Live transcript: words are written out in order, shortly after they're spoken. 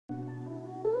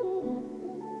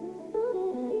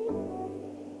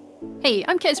Hey,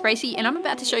 I'm Kez Bracey and I'm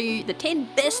about to show you the 10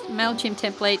 best MailChimp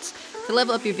templates to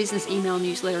level up your business email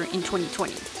newsletter in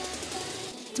 2020.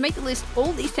 To make the list,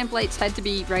 all these templates had to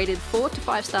be rated 4 to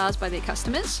 5 stars by their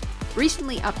customers,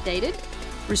 recently updated,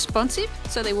 responsive,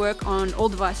 so they work on all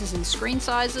devices and screen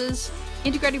sizes,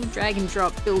 integrated with drag and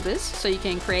drop builders so you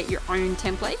can create your own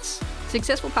templates,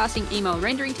 successful passing email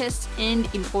rendering tests,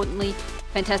 and importantly,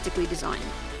 fantastically designed.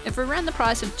 And for around the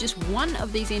price of just one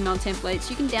of these email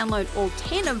templates, you can download all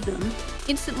 10 of them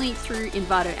instantly through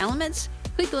Envato Elements.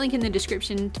 Click the link in the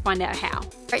description to find out how.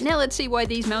 Right now, let's see why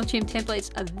these MailChimp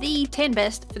templates are the 10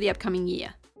 best for the upcoming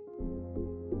year.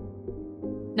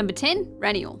 Number 10,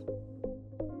 Randall.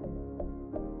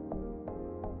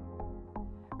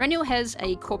 Randall has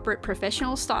a corporate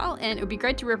professional style and it would be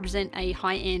great to represent a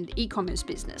high-end e-commerce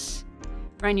business.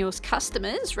 Randall's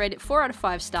customers rate it 4 out of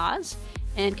 5 stars,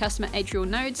 and customer Atrial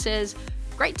Node says,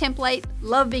 great template,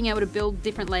 love being able to build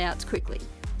different layouts quickly.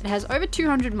 It has over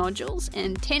 200 modules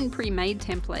and 10 pre-made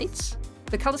templates.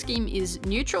 The color scheme is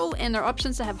neutral and there are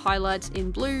options to have highlights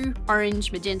in blue,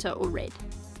 orange, magenta, or red.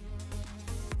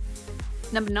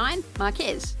 Number 9,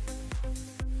 Marquez.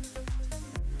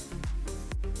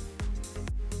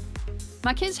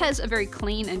 Marquez has a very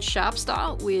clean and sharp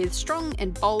style with strong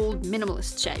and bold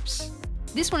minimalist shapes.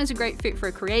 This one is a great fit for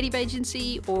a creative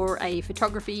agency or a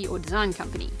photography or design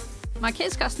company.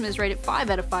 Marquez customers rate it 5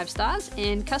 out of 5 stars,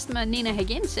 and customer Nina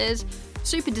Hagen says,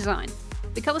 super design.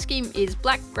 The color scheme is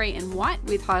black, grey and white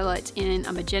with highlights in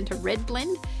a magenta red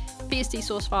blend. PSD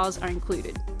source files are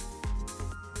included.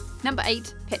 Number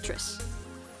 8, Petrus.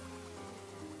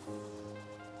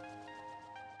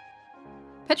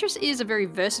 Petrus is a very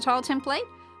versatile template,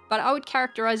 but I would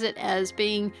characterize it as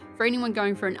being for anyone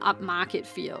going for an upmarket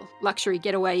feel. Luxury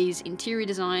getaways, interior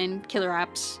design, killer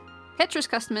apps. Petrus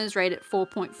customers rate it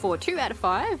 4.42 out of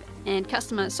 5, and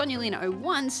customer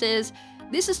Sonialina01 says,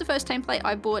 this is the first template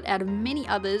I bought out of many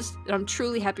others that I'm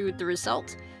truly happy with the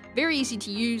result. Very easy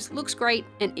to use, looks great,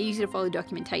 and easy to follow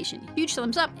documentation. Huge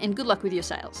thumbs up and good luck with your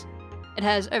sales. It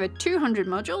has over 200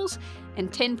 modules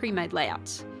and 10 pre-made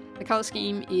layouts. The color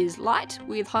scheme is light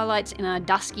with highlights in a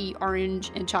dusky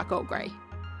orange and charcoal grey.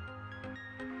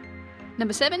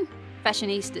 Number 7,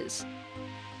 Fashionistas.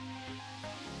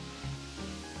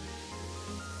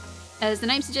 As the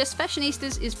name suggests,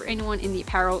 Fashionistas is for anyone in the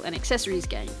apparel and accessories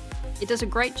game. It does a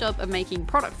great job of making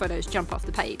product photos jump off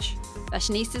the page.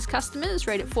 Fashionistas customers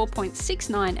rate it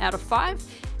 4.69 out of 5,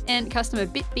 and customer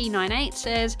BitB98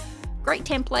 says, great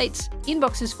templates,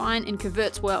 inbox is fine and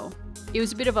converts well. It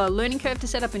was a bit of a learning curve to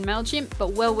set up in MailChimp,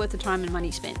 but well worth the time and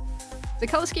money spent. The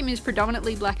color scheme is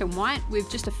predominantly black and white with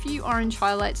just a few orange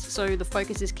highlights, so the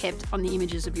focus is kept on the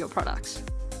images of your products.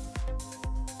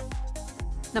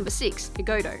 Number 6,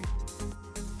 godo.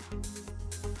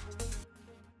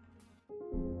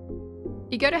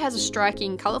 godo has a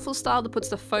striking, colourful style that puts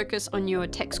the focus on your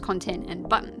text content and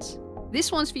buttons.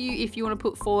 This one's for you if you want to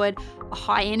put forward a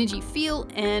high energy feel,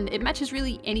 and it matches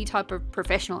really any type of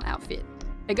professional outfit.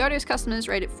 godo's customers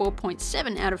rate it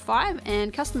 4.7 out of 5,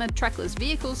 and customer Trackless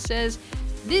Vehicles says,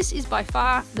 this is by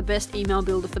far the best email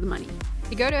builder for the money.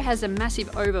 godo has a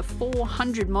massive over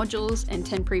 400 modules and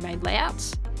 10 pre-made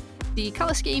layouts. The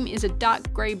colour scheme is a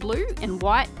dark grey blue and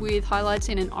white with highlights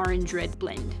in an orange-red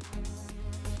blend.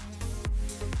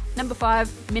 Number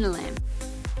 5, Millia.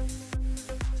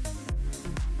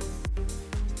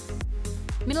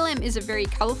 Millia is a very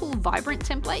colourful, vibrant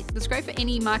template that's great for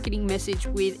any marketing message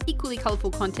with equally colourful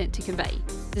content to convey.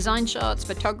 Design shots,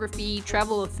 photography,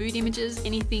 travel or food images,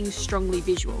 anything strongly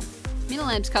visual.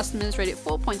 Millia's customers rate it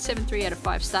 4.73 out of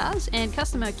 5 stars, and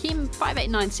customer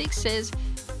Kim5896 says,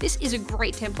 this is a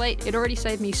great template, it already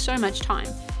saved me so much time.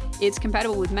 It's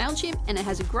compatible with MailChimp and it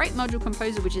has a great module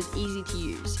composer which is easy to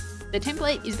use. The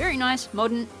template is very nice,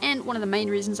 modern, and one of the main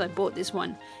reasons I bought this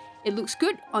one. It looks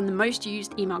good on the most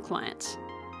used email clients.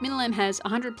 Millia has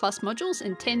 100 plus modules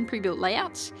and 10 pre-built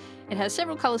layouts. It has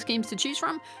several color schemes to choose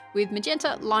from, with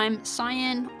magenta, lime,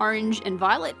 cyan, orange, and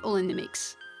violet all in the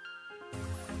mix.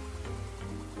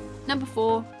 Number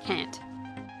 4, Cant.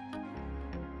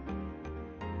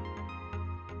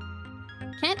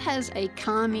 Cant has a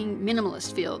calming,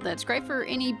 minimalist feel that's great for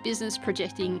any business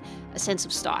projecting a sense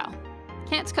of style.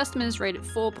 Cant's customers rate it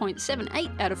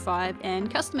 4.78 out of 5,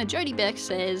 and customer Jody Beck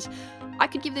says, I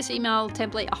could give this email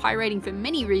template a high rating for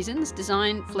many reasons: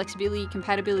 design, flexibility,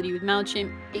 compatibility with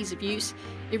MailChimp, ease of use.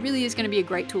 It really is going to be a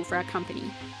great tool for our company.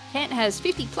 Cant has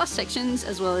 50 plus sections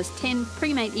as well as 10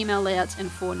 pre-made email layouts and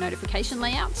 4 notification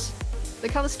layouts. The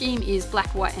colour scheme is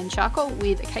black, white and charcoal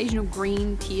with occasional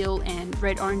green, teal and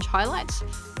red-orange highlights.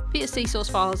 PSD source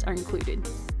files are included.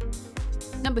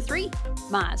 Number 3,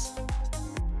 Mars.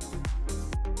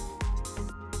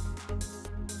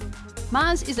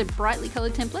 Mars is a brightly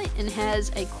coloured template and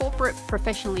has a corporate,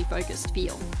 professionally focused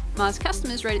feel. Mars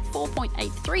customers rate it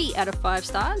 4.83 out of 5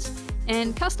 stars,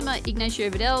 and customer Ignacio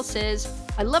Vidal says,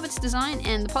 "I love its design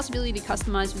and the possibility to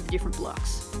customize with different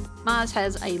blocks." Mars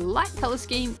has a light colour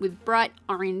scheme with bright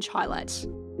orange highlights.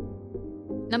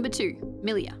 Number 2,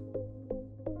 Millia.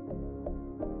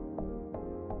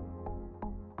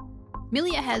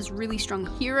 Millia has really strong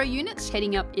hero units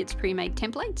heading up its pre-made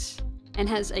templates and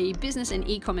has a business and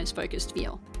e-commerce focused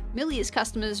feel. Millia's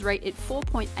customers rate it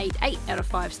 4.88 out of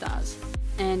 5 stars,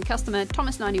 and customer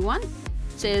Thomas91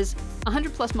 says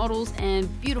 100 plus models and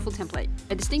beautiful template.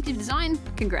 A distinctive design,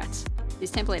 congrats.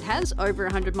 This template has over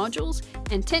 100 modules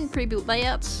and 10 pre-built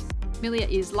layouts. Millia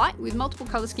is light with multiple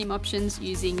colour scheme options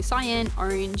using cyan,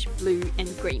 orange, blue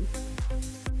and green.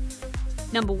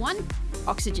 Number 1,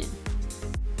 Oxygen.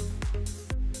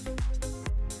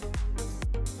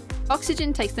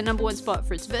 Oxygen takes the number 1 spot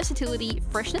for its versatility,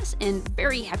 freshness, and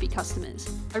very happy customers.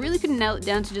 I really couldn't nail it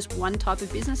down to just one type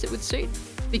of business it would suit,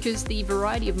 because the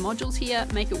variety of modules here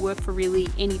make it work for really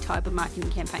any type of marketing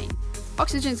campaign.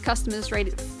 Oxygen's customers rate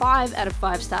it 5 out of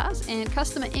 5 stars, and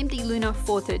customer MD Luna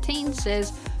 413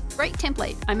 says, "Great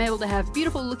template. I'm able to have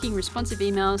beautiful looking responsive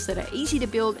emails that are easy to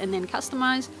build and then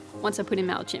customize once I put in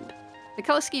MailChimp. The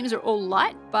color schemes are all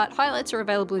light, but highlights are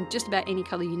available in just about any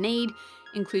color you need,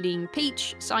 including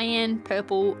peach, cyan,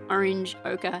 purple, orange,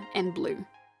 ochre, and blue."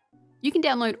 You can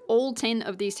download all 10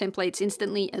 of these templates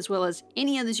instantly, as well as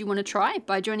any others you want to try,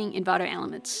 by joining Envato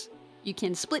Elements. You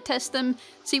can split test them,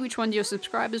 see which ones your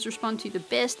subscribers respond to the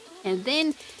best, and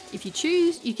then, if you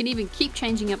choose, you can even keep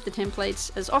changing up the templates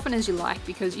as often as you like,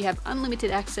 because you have unlimited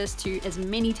access to as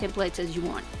many templates as you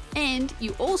want. And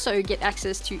you also get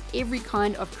access to every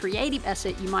kind of creative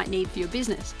asset you might need for your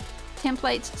business.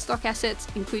 Templates, stock assets,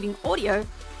 including audio,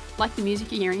 like the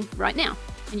music you're hearing right now.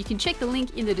 And you can check the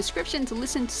link in the description to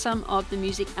listen to some of the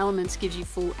music Elements gives you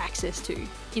full access to.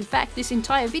 In fact, this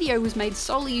entire video was made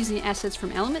solely using assets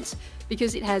from Elements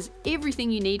because it has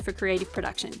everything you need for creative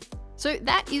production. So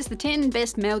that is the 10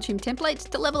 best MailChimp templates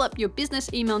to level up your business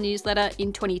email newsletter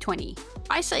in 2020.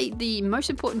 I say the most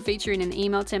important feature in an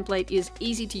email template is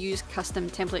easy to use custom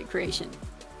template creation.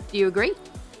 Do you agree?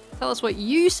 Tell us what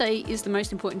you say is the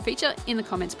most important feature in the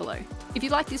comments below. If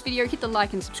you like this video, hit the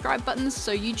like and subscribe buttons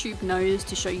so YouTube knows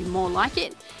to show you more like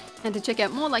it. And to check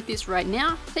out more like this right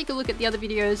now, take a look at the other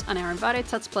videos on our Envato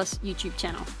Tuts Plus YouTube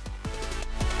channel.